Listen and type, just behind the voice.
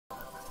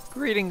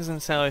Greetings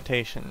and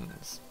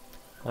salutations.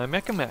 I'm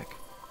Ekamac.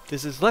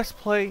 This is Let's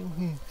Play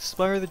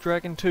Spyro the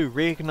Dragon 2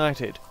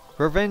 Reignited,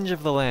 Revenge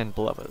of the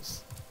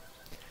Landblubbers.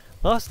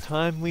 Last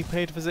time we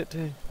paid a visit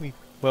to... we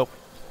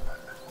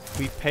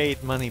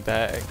paid money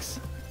bags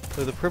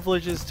for the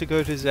privileges to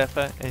go to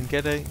Zephyr and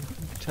get a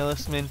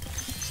talisman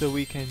so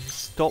we can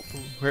stop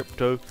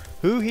Ripto,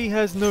 who he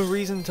has no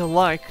reason to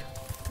like.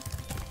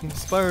 In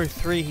Spyro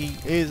 3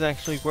 he is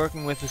actually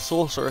working with the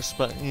sorceress,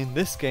 but in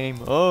this game,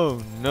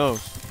 oh no.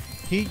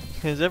 He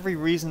has every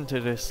reason to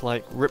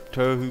dislike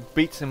Ripto, who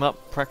beats him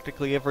up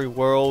practically every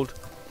world.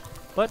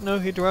 But no,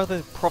 he'd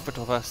rather profit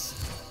of us.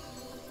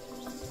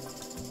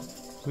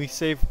 We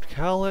saved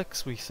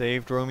Calyx, we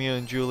saved Romeo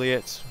and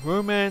Juliet's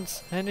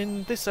romance, and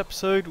in this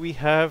episode we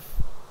have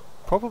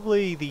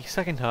probably the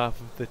second half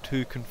of the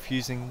two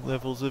confusing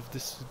levels of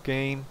this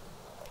game.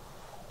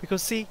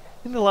 Because see,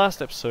 in the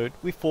last episode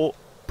we fought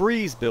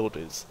breeze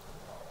builders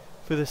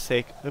for the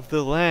sake of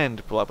the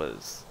land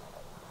blubbers.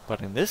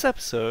 But in this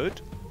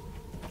episode...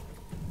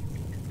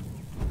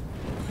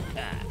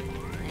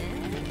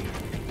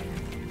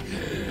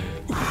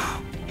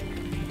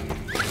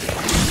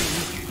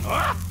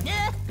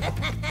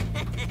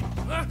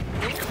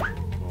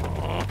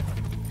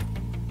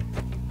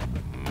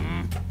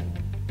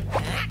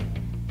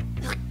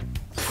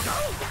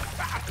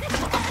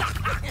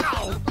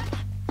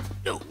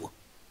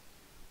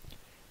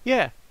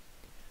 yeah,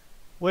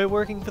 we're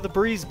working for the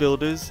breeze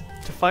builders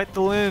to fight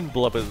the land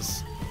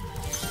blubbers.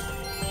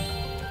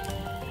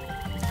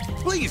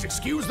 Please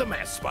excuse the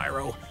mess,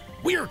 Spyro.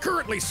 We are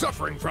currently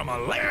suffering from a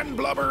land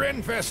blubber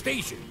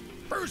infestation.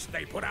 First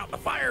they put out the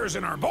fires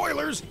in our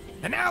boilers,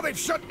 and now they've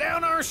shut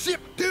down our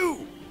ship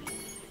too.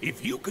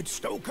 If you could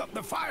stoke up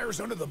the fires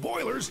under the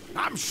boilers,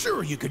 I'm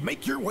sure you could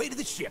make your way to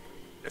the ship.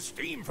 The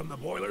steam from the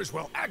boilers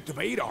will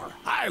activate our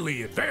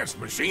highly advanced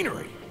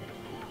machinery.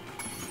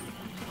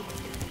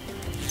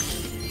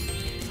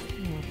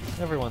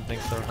 Everyone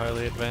thinks they're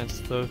highly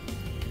advanced though.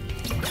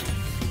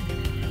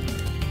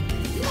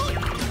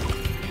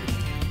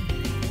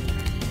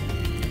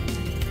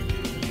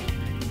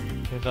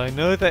 And I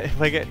know that if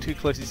I get too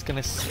close he's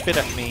gonna spit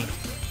at me.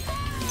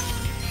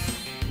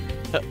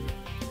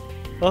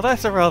 Well,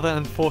 that's a rather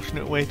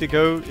unfortunate way to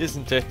go,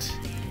 isn't it?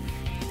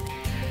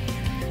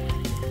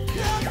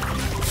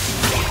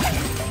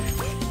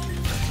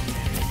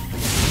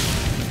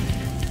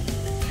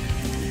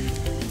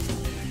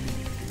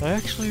 I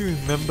actually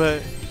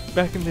remember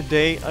back in the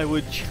day I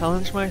would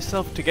challenge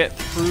myself to get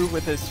through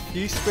with as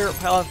few spirit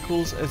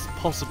particles as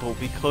possible,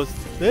 because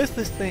there's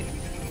this thing.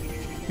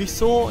 We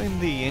saw in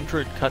the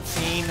intro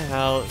cutscene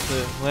how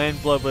the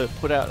land blubber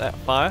put out that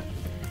fire.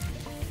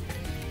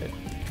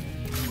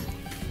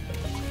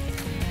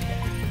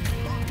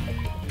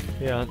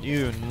 Yeah, aren't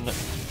you a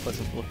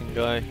pleasant looking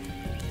guy?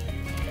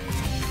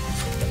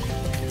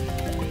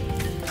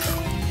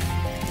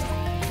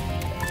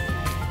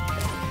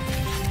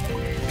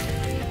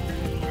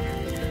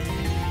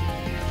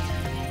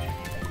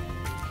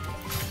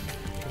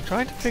 I'm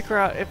trying to figure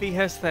out if he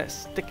has that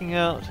sticking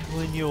out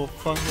when you're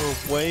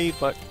further away,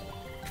 but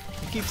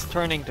he keeps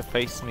turning to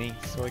face me,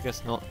 so I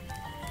guess not.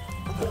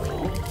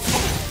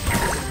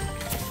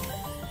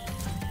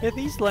 Yeah,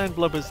 these land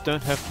blubbers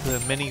don't have the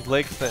many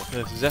legs that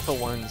the Zephyr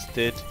ones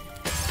did.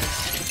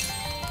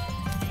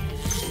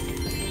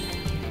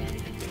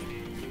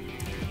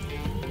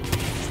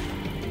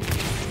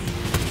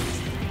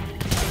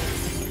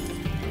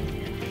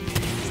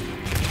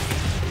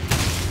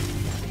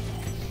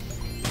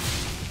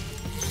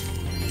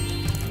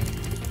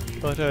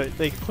 But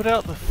they put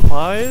out the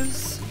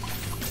fires.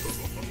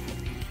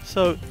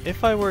 So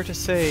if I were to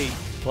say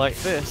like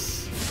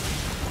this,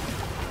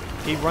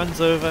 he runs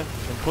over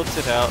and puts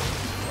it out.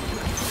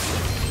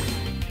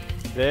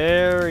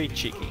 Very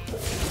cheeky.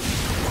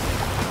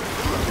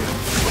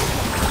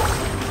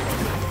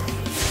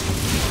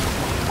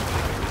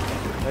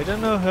 I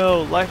don't know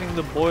how lighting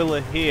the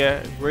boiler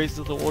here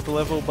raises the water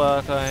level,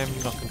 but I'm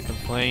not going to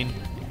complain.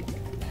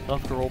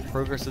 After all,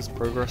 progress is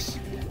progress.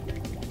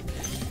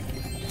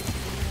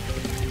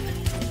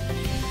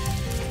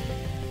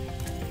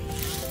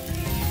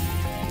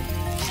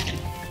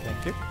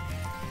 Thank you.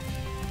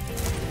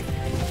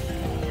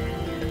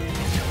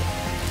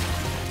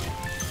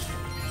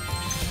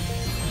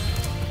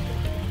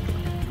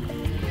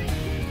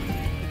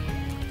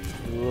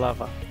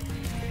 Lava.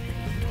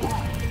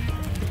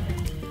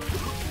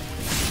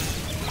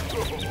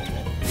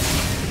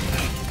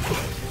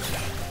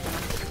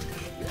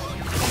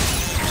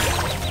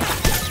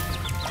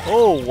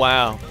 Oh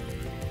wow!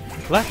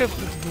 Lack of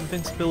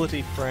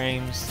invincibility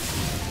frames.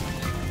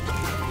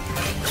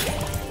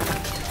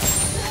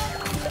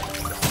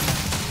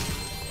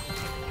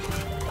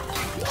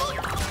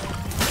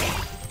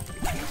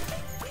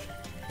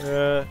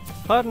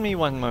 Pardon me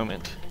one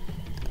moment.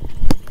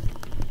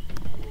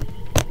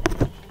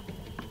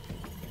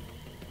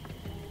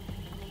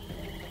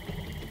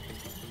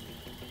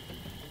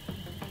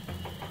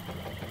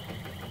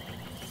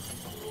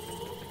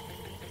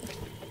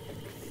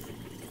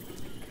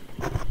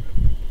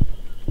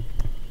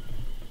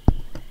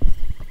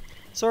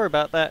 sorry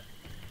about that.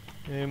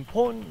 An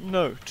important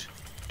note.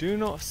 Do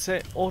not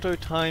set auto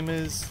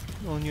timers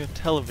on your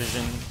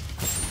television.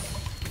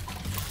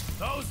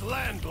 Those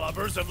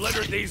landlubbers have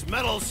littered these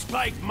metal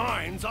spike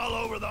mines all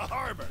over the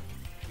harbor.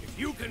 If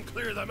you can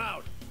clear them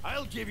out,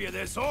 I'll give you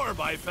this orb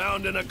I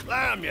found in a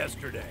clam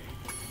yesterday.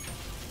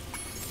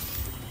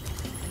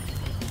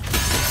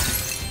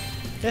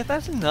 Yeah,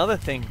 that's another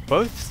thing.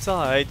 Both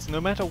sides,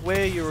 no matter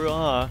where you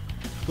are,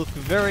 look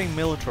very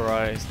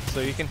militarized.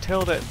 So you can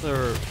tell that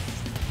they're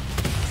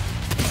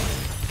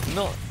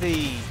not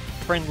the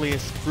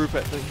friendliest group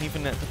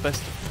even at the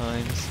best of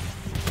times.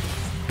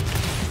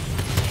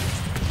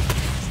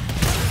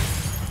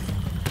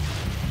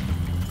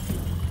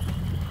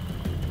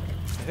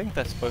 I think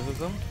that's both of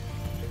them.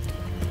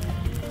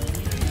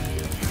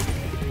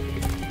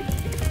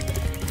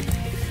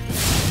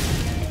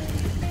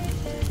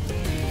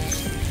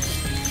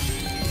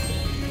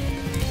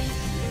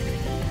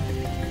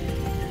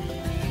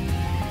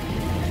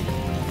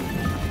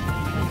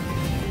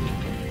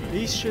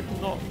 These should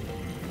not...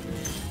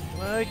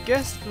 Well, I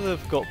guess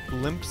they've got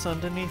blimps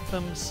underneath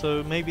them,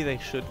 so maybe they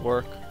should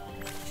work.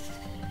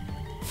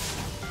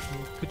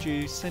 Could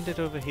you send it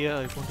over here?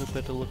 I want a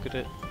better look at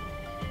it.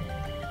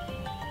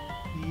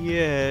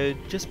 Yeah,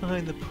 just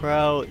behind the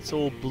prow, it's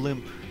all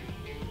blimp.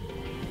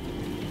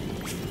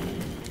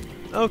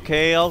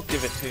 Okay, I'll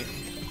give it to you.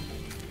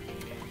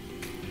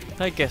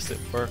 I guess it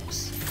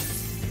works.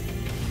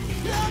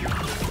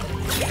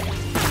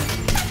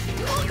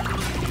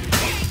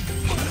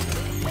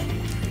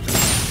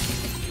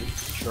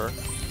 Sure.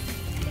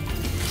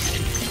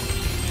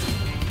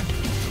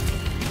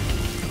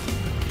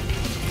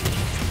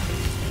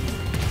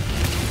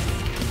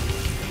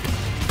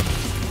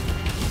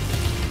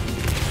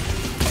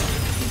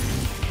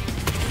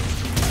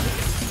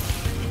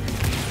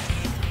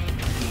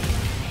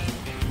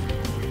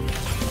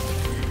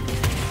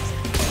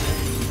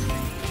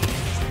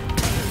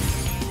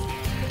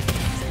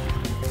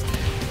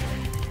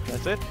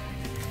 That's it?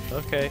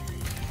 Okay.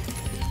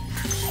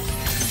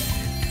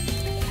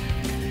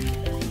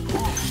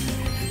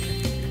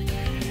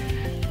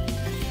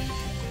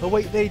 Oh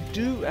wait, they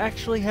do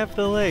actually have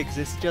the legs,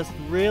 it's just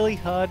really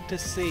hard to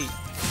see.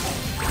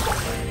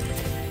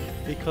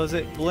 Because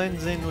it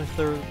blends in with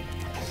their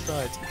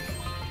sides.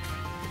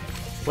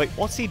 Wait,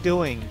 what's he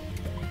doing?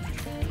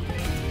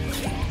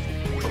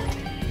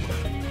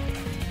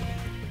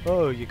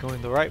 Oh, you're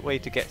going the right way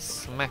to get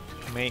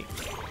smacked, mate.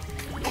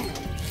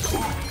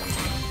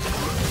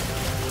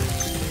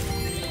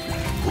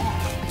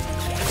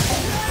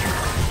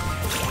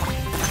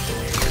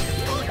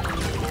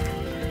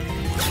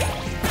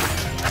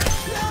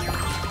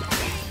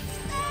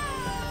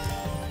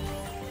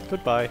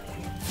 Goodbye.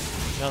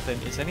 Now then,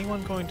 is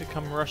anyone going to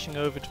come rushing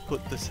over to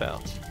put this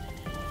out?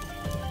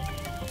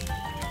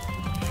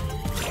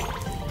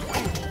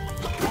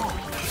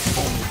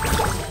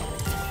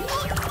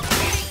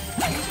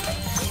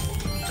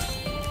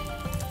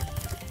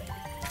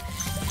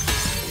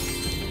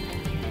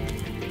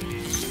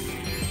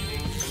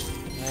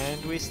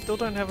 And we still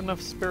don't have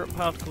enough spirit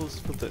particles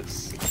for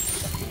this.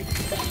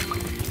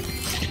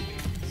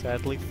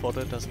 Sadly,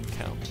 fodder doesn't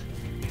count.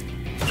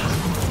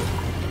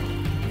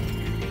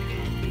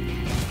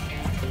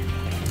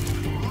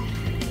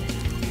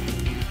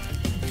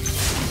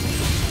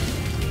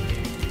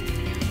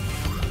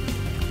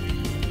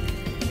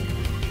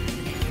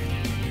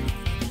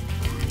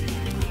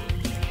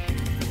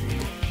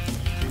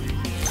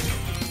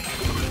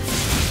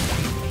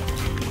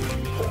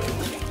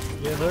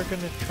 They're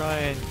gonna try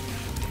and...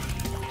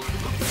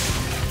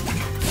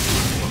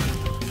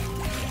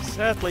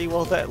 Sadly,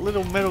 while that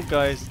little metal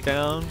guy's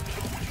down,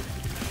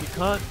 you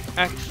can't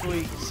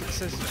actually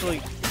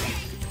successfully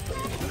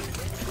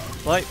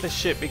light the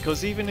ship,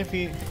 because even if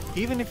you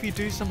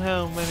do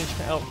somehow manage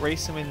to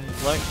outrace him and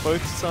light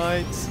both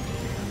sides,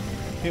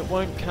 it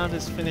won't count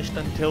as finished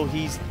until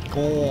he's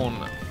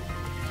gone.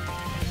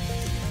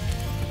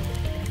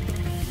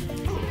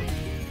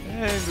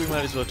 And we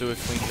might as well do a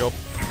clean job.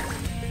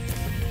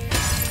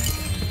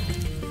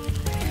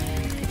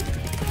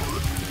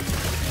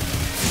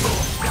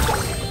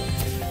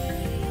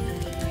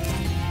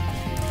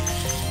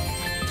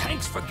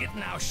 For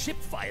getting our ship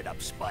fired up,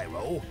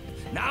 Spyro.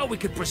 Now we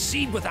could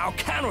proceed with our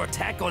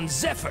counterattack on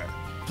Zephyr.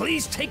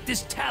 Please take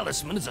this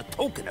talisman as a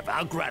token of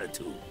our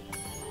gratitude.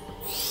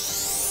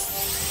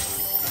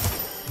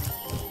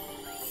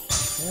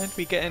 And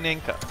we get an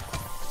anchor.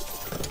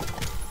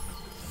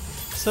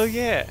 So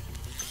yeah.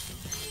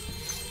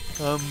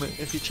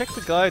 If you check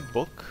the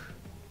guidebook,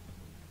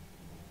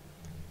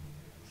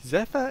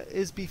 Zephyr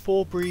is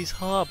before Breeze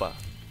Harbour.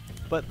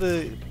 But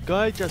the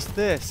guy just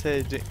there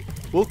said,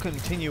 we'll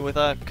continue with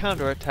our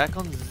counterattack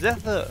on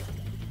Zephyr,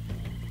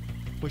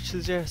 which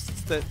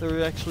suggests that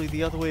they're actually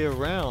the other way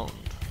around.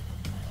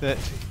 That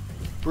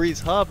Breeze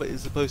Harbour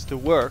is supposed to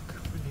work,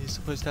 is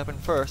supposed to happen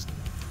first.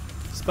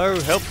 Spyro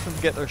helps them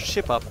get their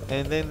ship up,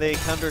 and then they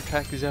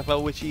counterattack Zephyr,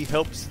 which he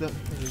helps the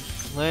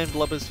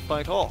landlubbers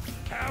fight off.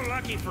 How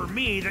lucky for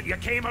me that you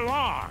came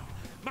along.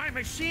 My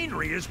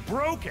machinery is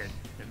broken,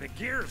 and The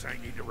gears I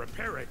need to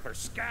repair it are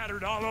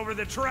scattered all over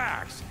the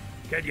tracks.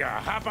 Can you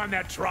hop on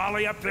that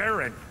trolley up there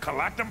and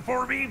collect them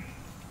for me?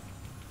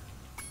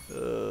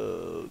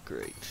 Oh,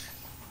 great.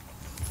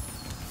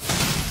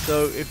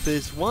 So, if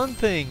there's one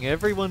thing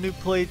everyone who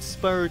played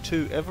Spyro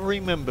 2 ever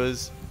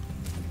remembers,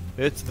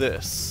 it's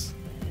this.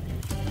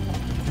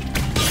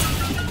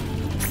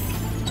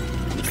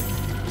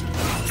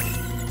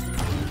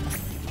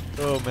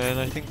 Oh man,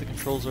 I think the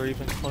controls are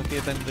even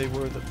clunkier than they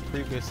were the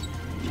previous.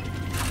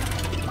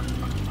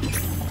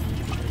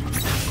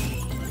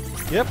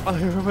 Yep,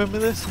 I remember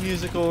this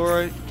music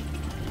alright.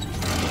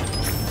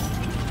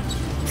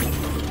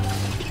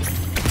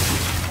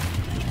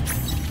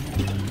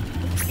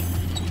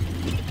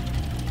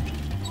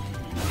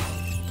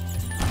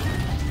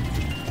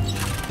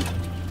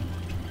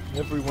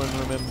 Everyone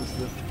remembers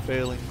the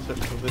failing clip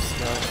of this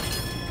guy.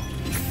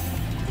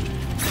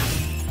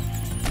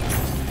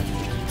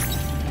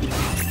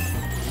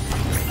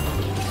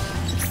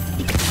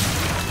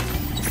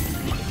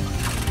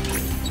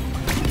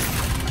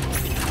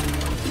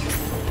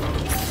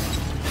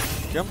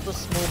 Jump the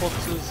small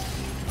boxes.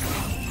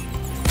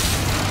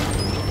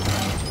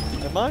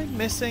 Am I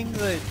missing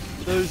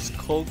those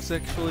cogs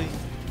actually?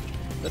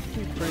 That'd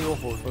be pretty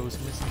awful if I was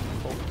missing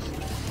the cogs.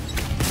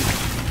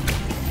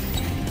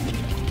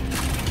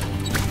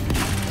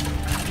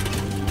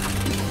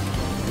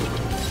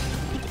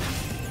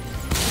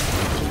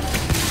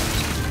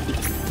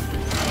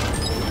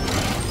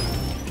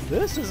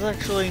 This is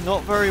actually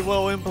not very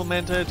well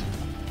implemented.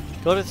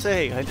 Gotta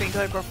say, I think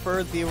I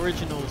preferred the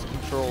original's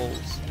controls.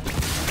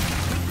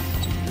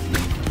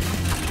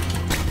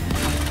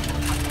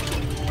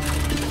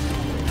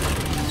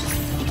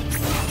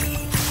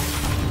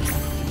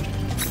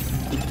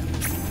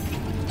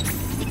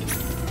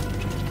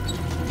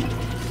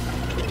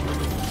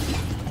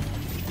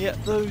 Yeah,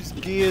 those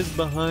gears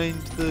behind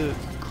the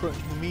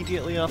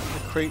immediately after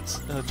the crates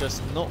are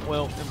just not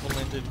well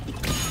implemented.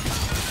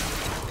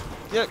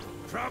 Yeah.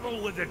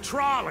 Trouble with the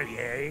trolley,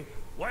 eh?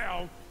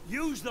 Well,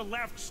 use the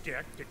left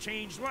stick to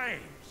change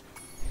lanes.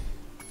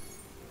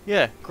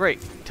 Yeah, great.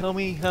 Tell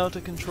me how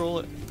to control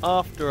it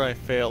after I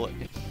fail it.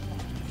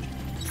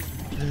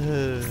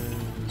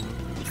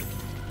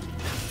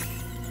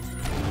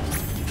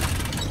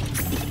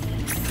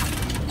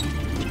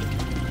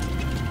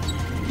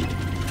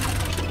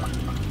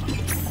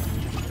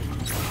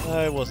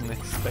 I wasn't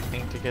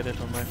expecting to get it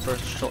on my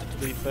first shot, to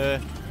be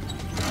fair.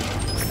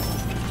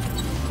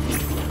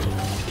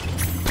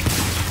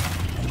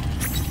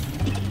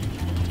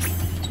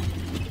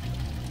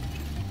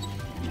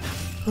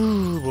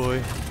 Oh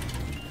boy.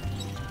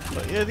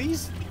 But yeah,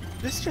 this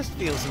just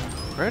feels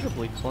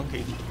incredibly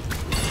clunky.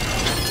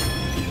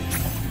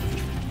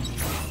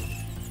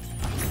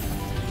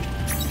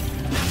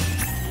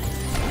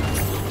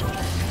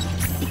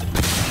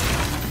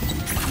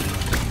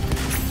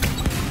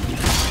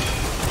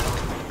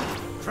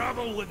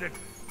 Trouble with it.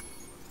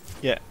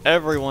 Yeah,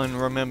 everyone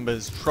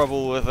remembers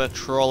trouble with a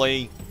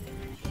trolley.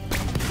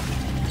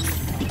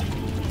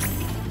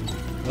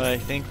 I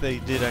think they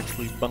did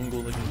actually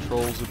bungle the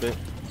controls a bit.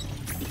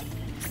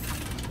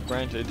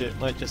 Granted, it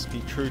might just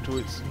be true to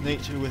its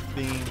nature with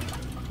being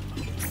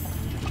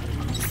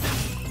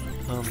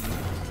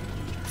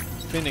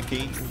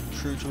finicky,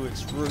 true to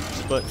its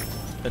roots, but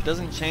that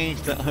doesn't change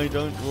that I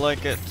don't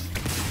like it.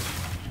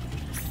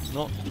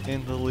 Not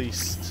in the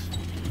least.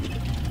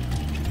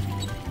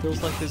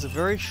 Feels like there's a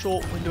very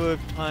short window of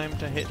time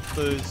to hit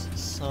those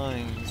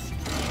signs.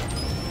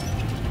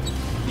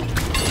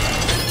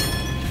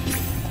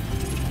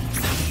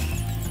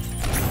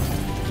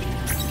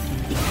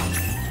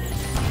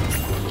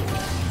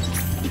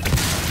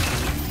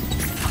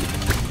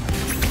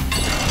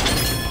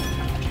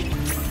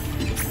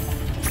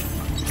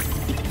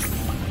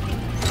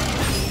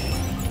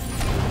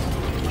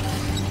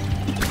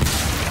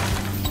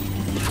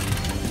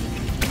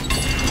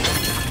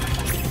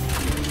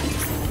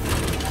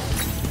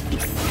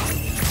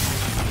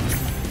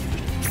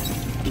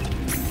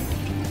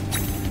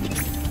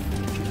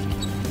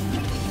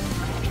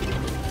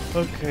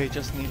 Okay,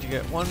 just need to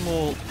get one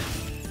more...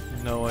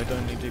 No, I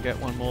don't need to get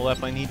one more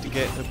lap. I need to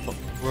get a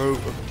row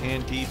of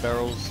TNT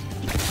barrels.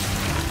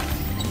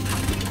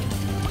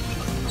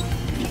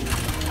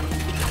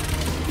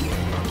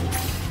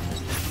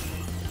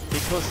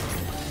 Because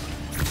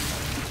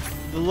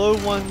the low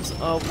ones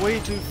are way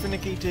too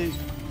finicky to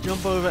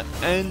jump over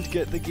and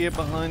get the gear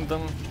behind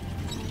them.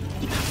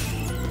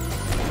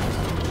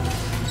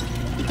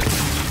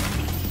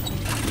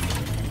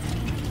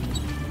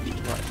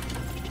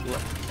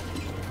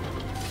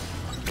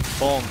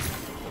 Bomb.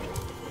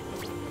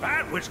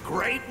 That was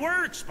great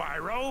work,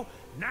 Spyro.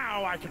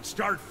 Now I can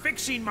start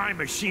fixing my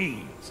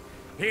machines.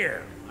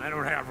 Here, I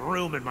don't have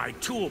room in my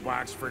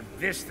toolbox for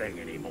this thing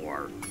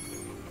anymore.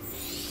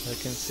 I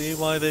can see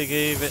why they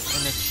gave it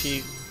an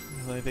achievement.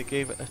 Why they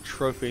gave it a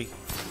trophy.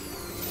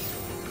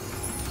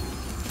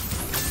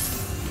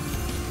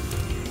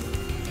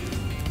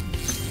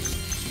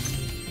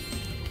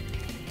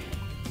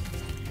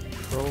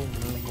 Troll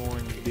no more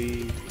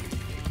indeed.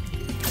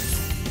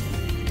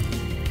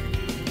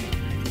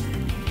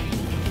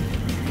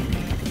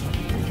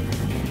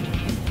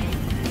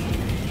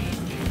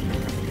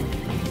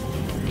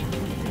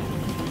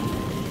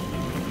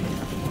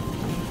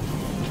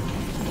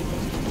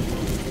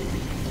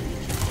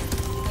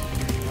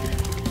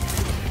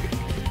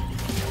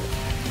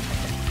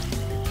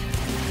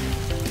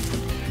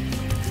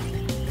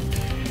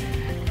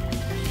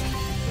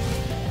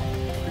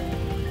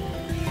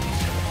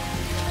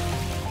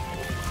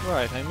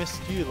 Right, I missed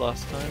you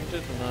last time,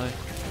 didn't I?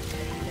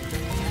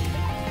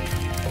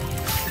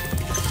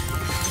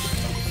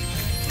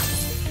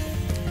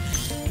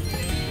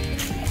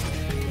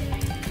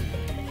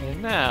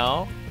 And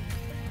now,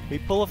 we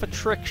pull off a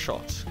trick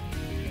shot.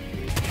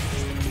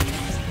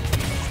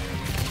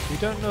 We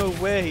don't know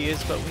where he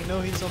is, but we know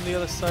he's on the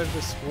other side of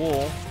this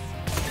wall.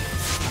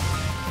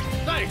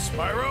 Thanks,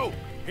 Spyro.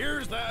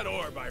 Here's that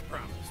orb I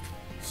promised.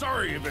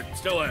 Sorry if it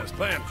still has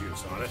clam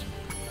juice on it.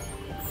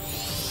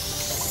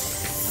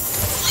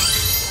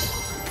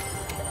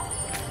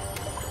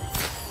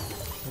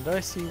 And I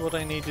see what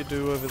I need to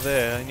do over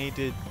there. I need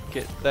to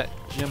get that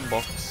gem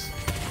box.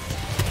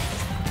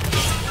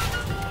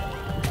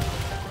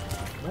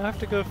 I have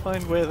to go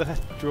find where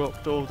that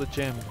dropped all the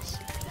gems.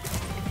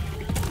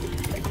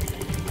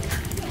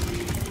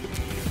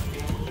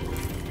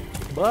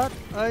 But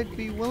I'd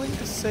be willing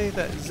to say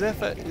that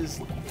Zephyr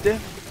is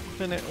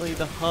definitely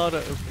the harder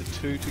of the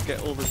two to get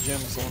all the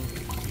gems on.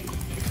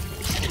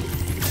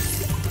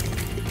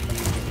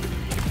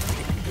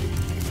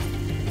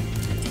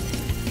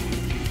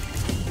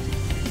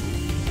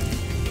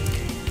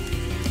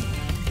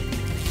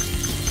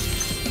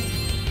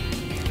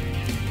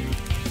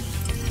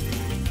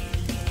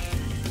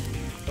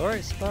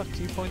 Alright, Sparks,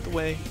 you point the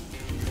way.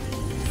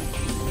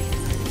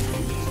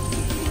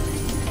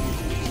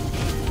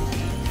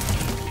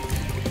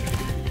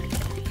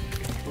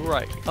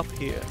 Right, up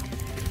here.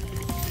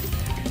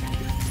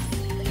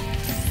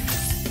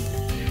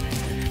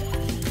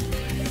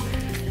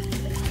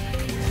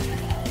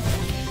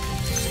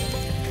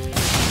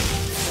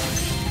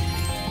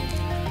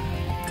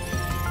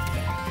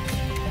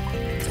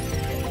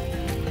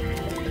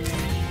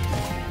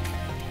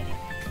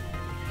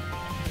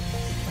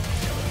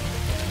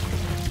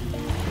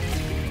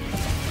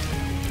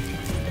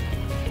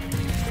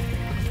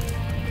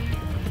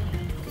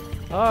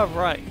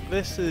 Alright,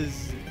 this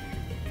is...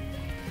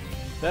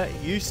 That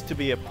used to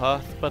be a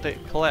path, but it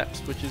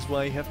collapsed, which is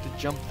why you have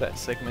to jump that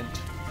segment.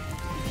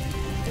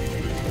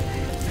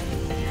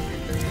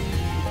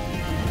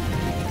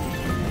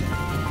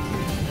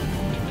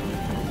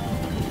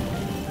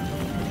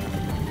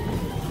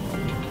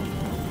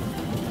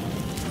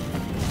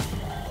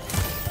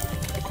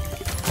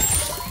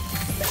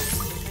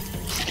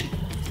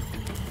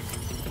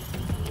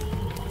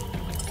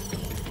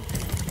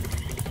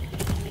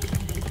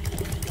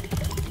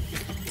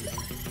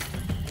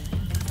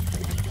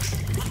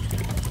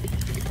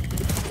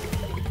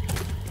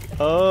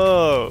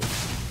 Oh,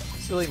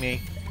 silly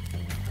me.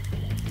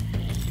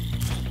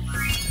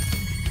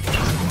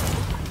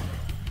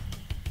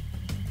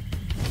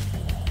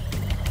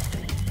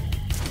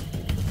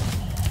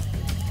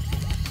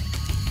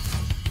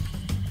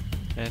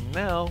 And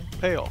now,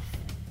 payoff.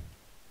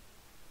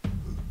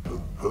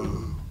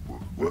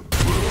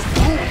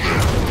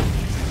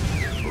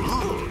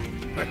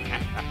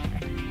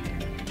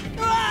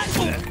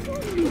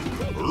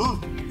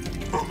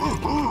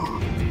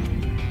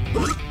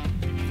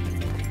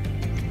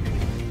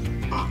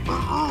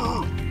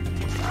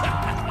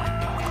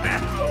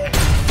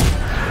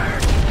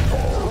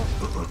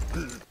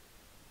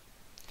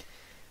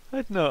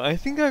 I don't know, I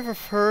think I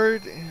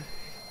preferred...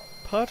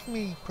 Part of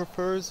me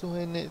prefers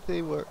when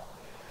they were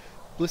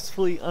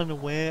blissfully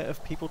unaware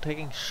of people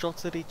taking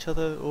shots at each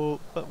other,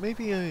 but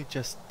maybe I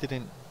just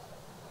didn't...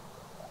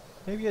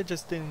 Maybe I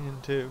just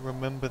didn't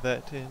remember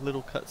that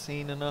little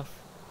cutscene enough.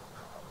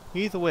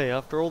 Either way,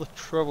 after all the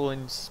trouble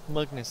and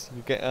smugness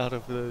you get out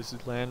of those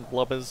land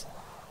blubbers,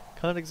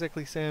 can't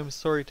exactly say I'm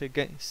sorry to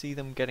see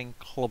them getting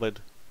clobbered.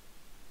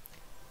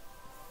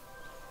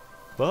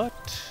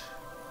 But...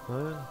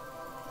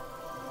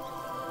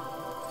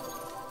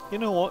 you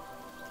know what?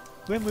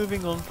 We're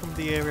moving on from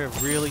the area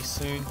really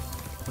soon.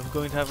 I'm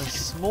going to have a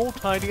small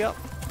tidy up.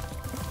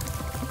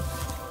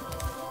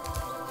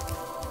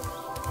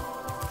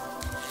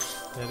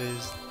 That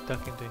is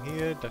duck into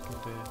here, duck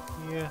into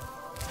here.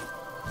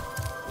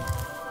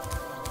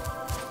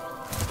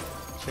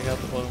 Check out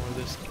the bottom of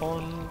this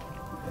pond.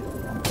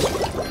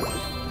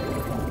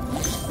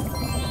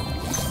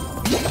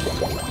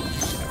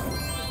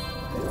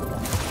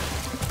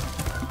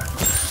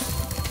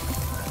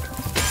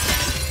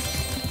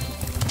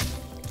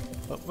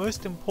 But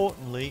most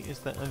importantly is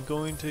that I'm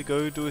going to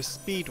go to a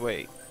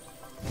speedway.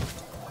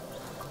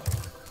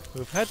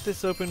 We've had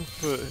this open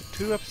for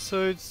 2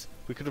 episodes.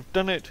 We could have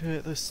done it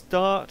at the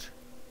start.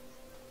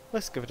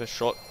 Let's give it a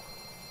shot.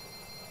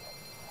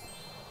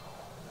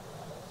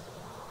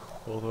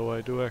 Although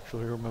I do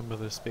actually remember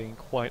this being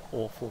quite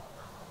awful.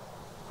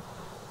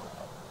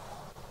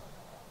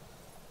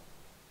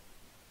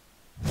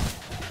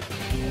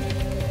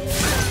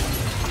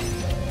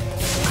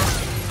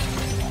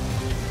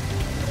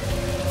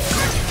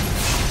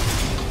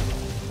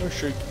 Oh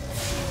shoot.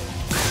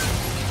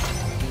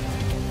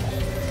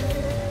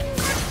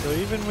 So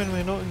even when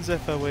we're not in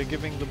Zephyr, we're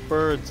giving the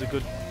birds a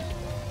good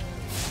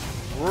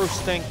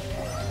roasting.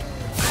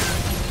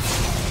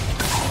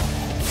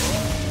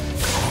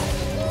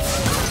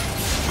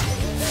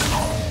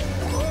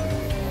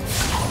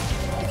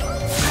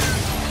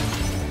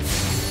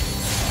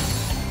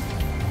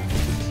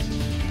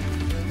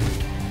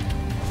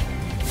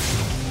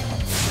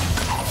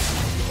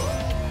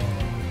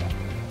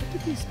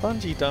 these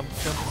bungee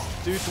jumps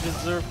do to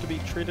deserve to be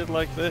treated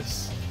like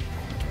this?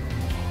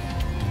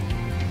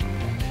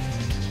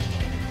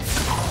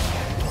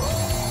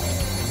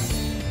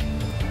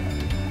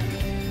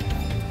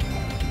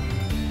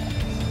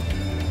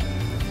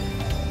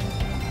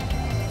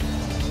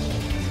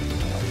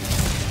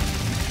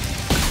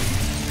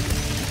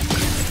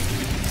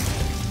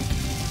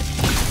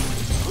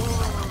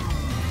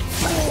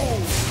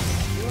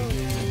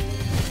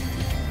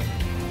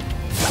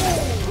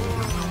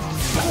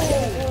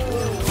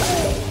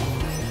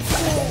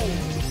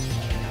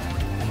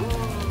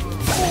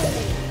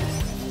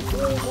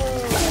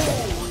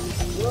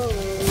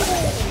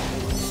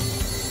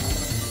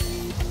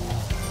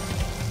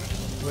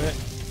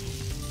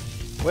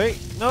 Wait,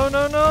 no,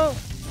 no, no!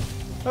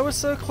 I was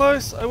so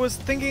close. I was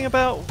thinking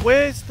about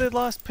where's the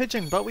last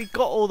pigeon, but we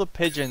got all the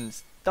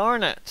pigeons.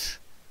 Darn it!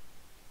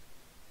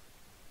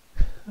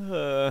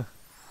 And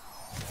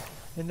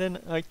then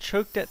I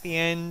choked at the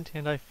end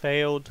and I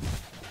failed.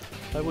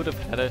 I would have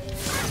had it.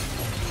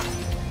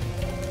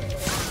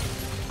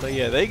 But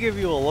yeah, they give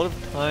you a lot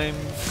of time,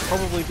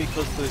 probably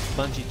because those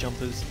bungee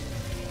jumpers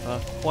are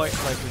quite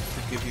likely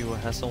to give you a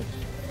hassle.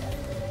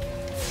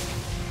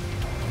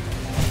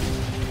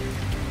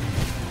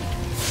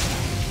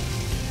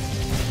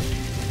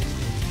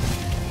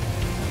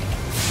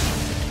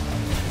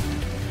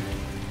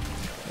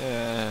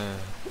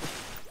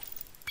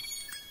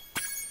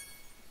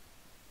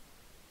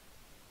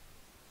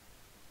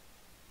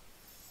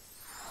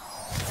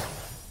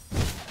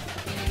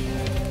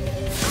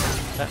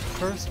 That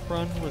first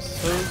run was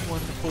so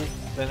wonderful,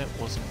 then it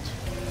wasn't.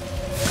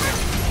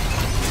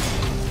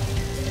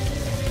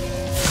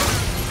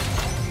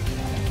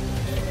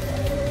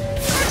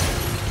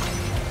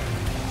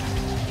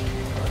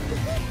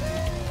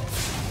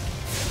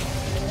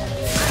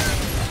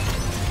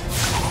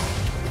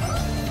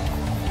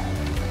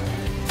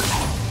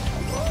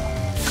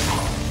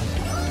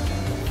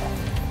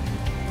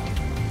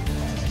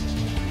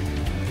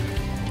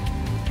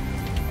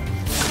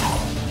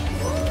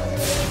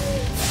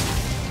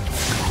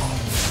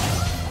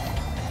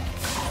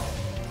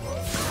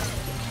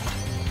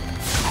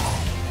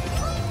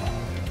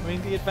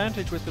 The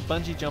advantage with the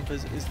bungee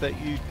jumpers is that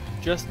you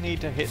just need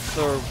to hit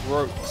the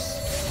ropes.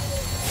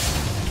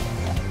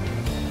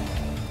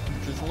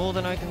 Which is more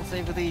than I can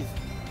say for these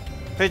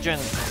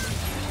pigeons.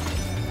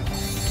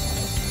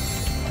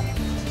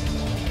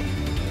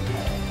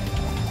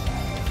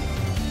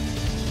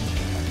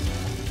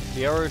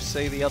 The arrows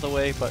say the other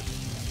way, but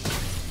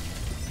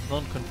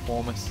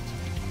non-conformist.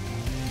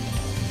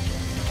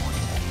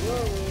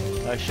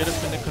 I should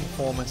have been a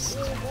conformist.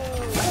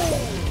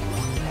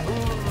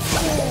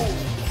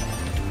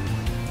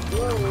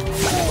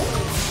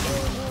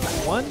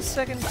 1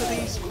 second for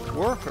these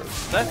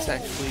workers. That's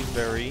actually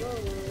very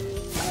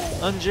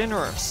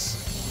ungenerous.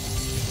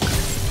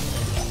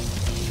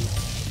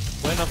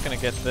 We're not gonna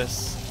get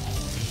this.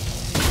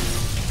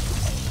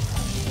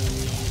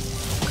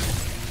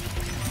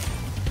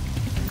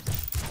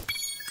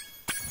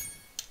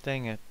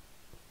 Dang it.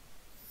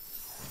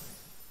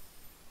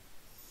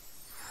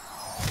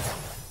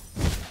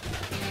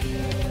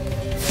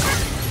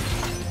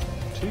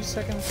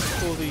 Seconds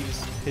for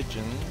these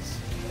pigeons.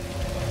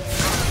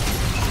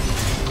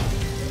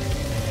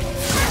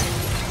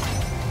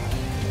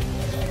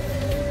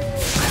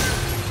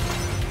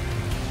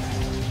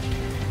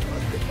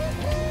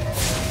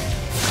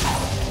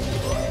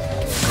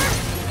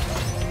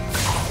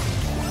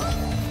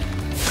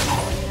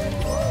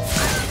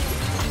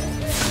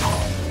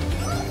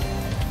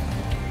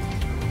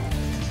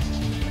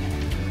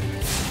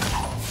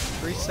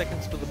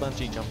 Seconds for the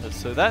bungee jumpers,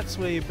 so that's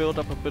where you build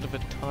up a bit of a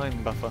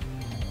time buffer.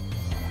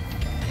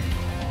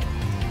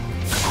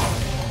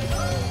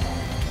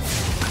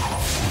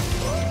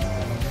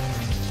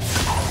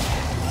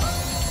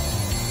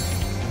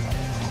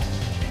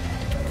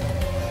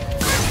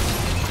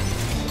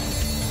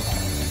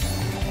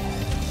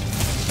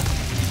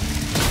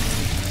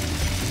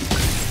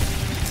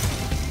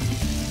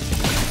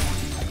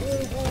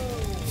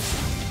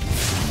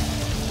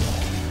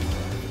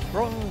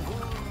 Wrong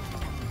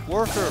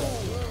worker.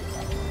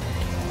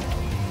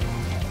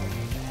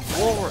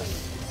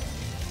 Walrus.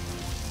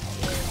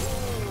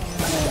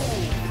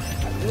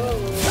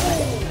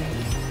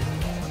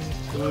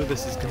 Ooh,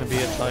 this is gonna be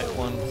a tight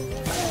one.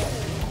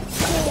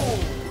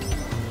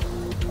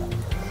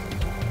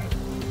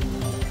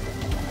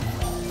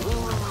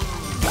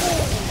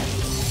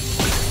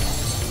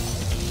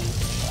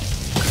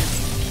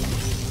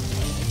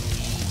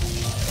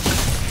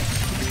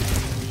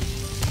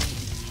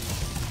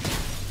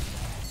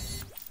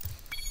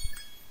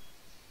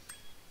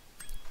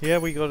 Yeah,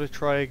 we gotta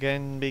try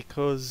again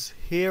because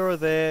here or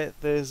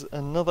there's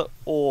another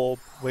orb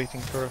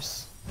waiting for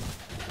us.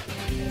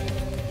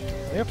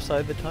 On the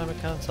upside, the timer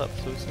counts up,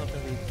 so it's not gonna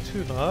be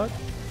too hard.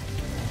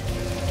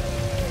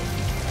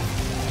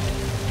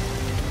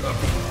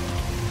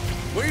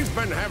 We've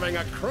been having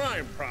a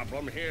crime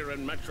problem here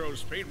in Metro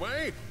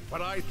Speedway,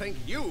 but I think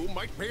you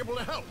might be able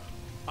to help.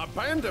 A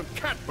band of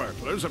cat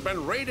burglars have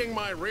been raiding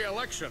my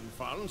re-election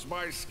funds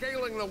by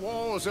scaling the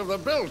walls of the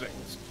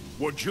buildings.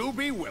 Would you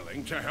be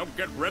willing to help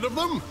get rid of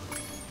them?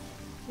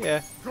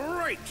 Yeah.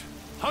 Great!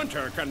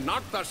 Hunter can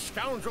knock the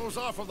scoundrels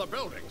off of the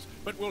buildings,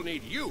 but we'll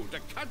need you to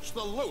catch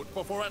the loot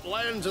before it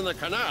lands in the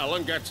canal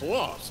and gets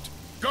lost.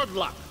 Good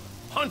luck.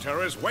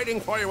 Hunter is waiting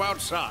for you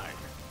outside.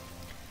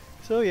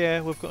 So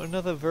yeah, we've got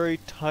another very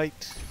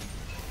tight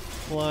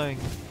flying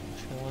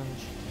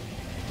challenge.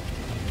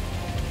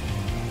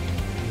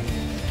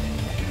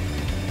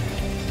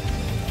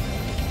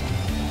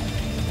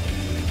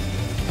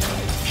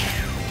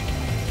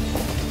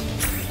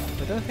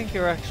 I don't think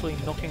you're actually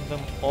knocking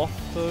them off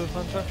though,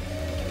 Hunter.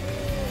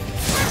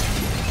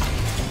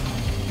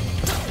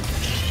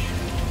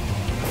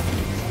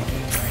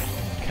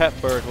 Cat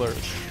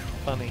burglars.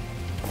 Funny.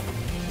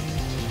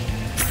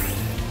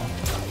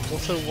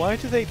 Also, why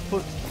do they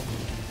put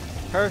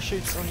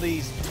parachutes on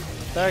these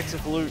bags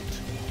of loot?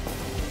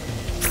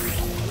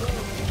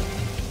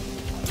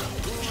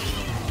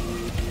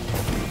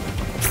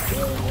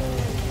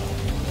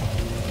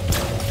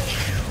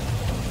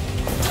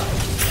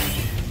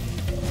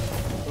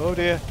 Oh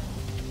dear.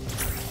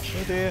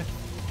 Oh dear.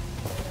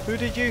 Who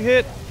did you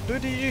hit? Who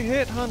did you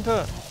hit,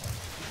 Hunter?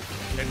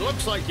 It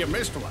looks like you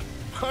missed one,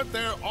 but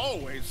there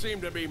always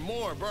seem to be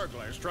more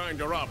burglars trying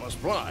to rob us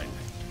blind.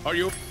 Are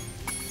you...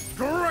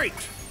 Great!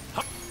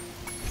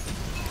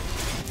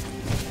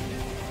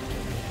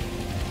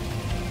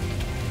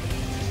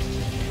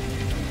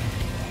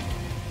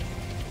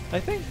 I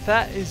think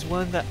that is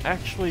one that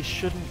actually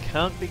shouldn't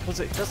count because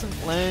it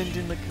doesn't land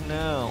in the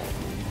canal.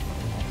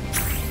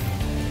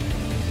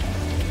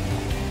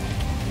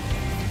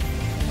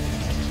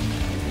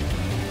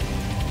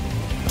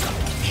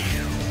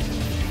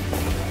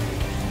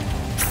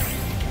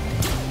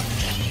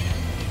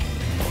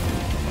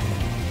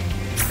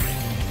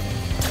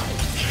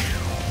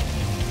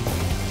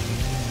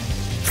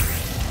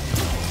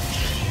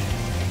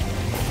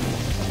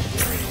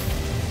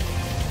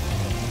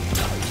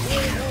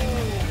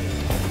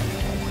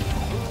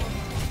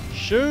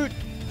 Shoot!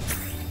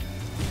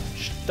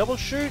 Double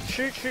shoot!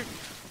 Shoot! Shoot!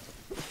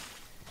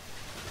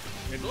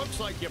 It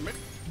looks like you missed...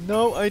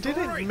 No, I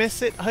didn't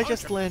miss it. I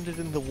just landed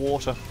in the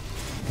water.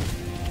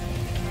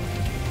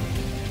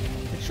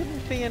 It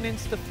shouldn't be an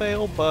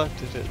insta-fail, but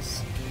it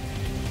is.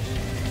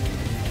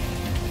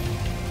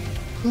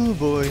 Oh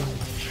boy.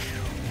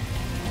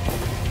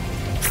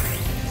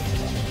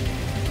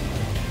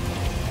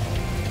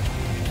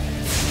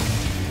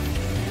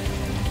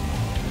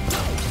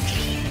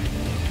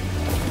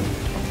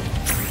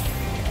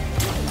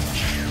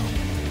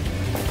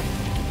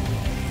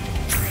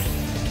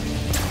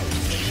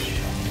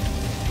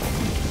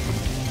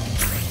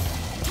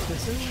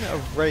 This isn't a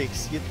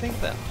race. You'd think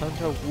that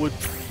Hunter would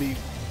be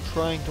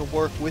trying to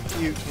work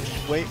with you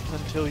and wait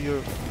until you're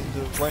in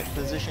the right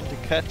position to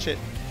catch it.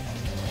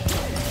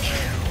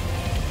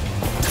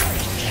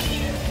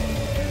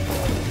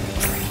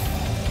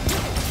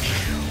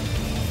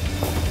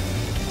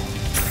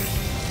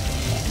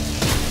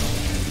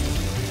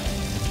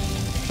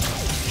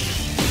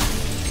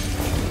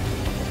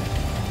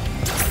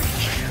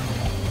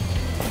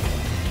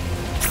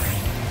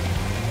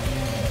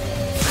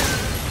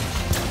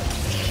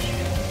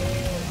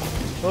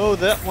 Oh,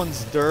 that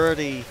one's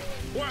dirty.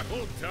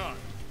 Well done.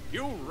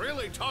 You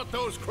really taught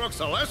those crooks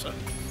a lesson.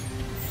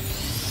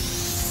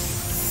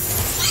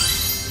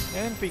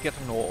 And we get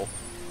an ore.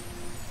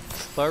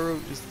 Spyro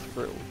is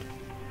thrilled.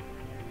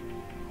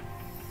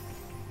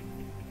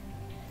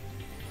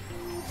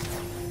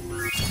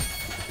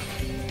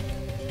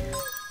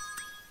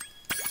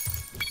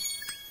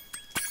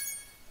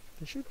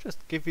 They should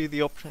just give you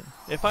the option.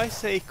 If I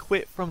say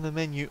quit from the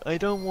menu, I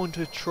don't want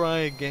to try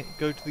again,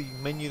 go to the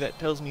menu that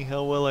tells me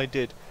how well I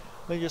did.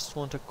 I just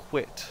want to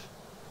quit.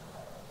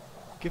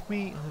 Give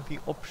me the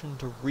option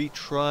to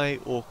retry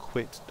or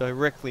quit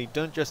directly.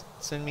 Don't just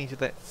send me to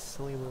that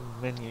silly little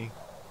menu.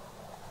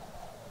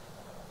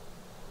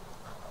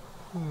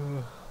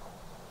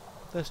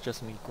 That's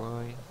just me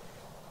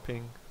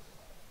griping.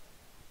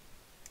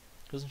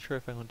 Wasn't sure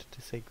if I wanted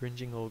to say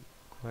cringing or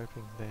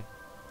griping there.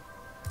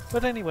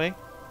 But anyway,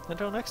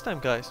 until next time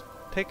guys,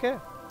 take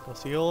care. I'll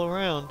see you all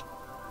around.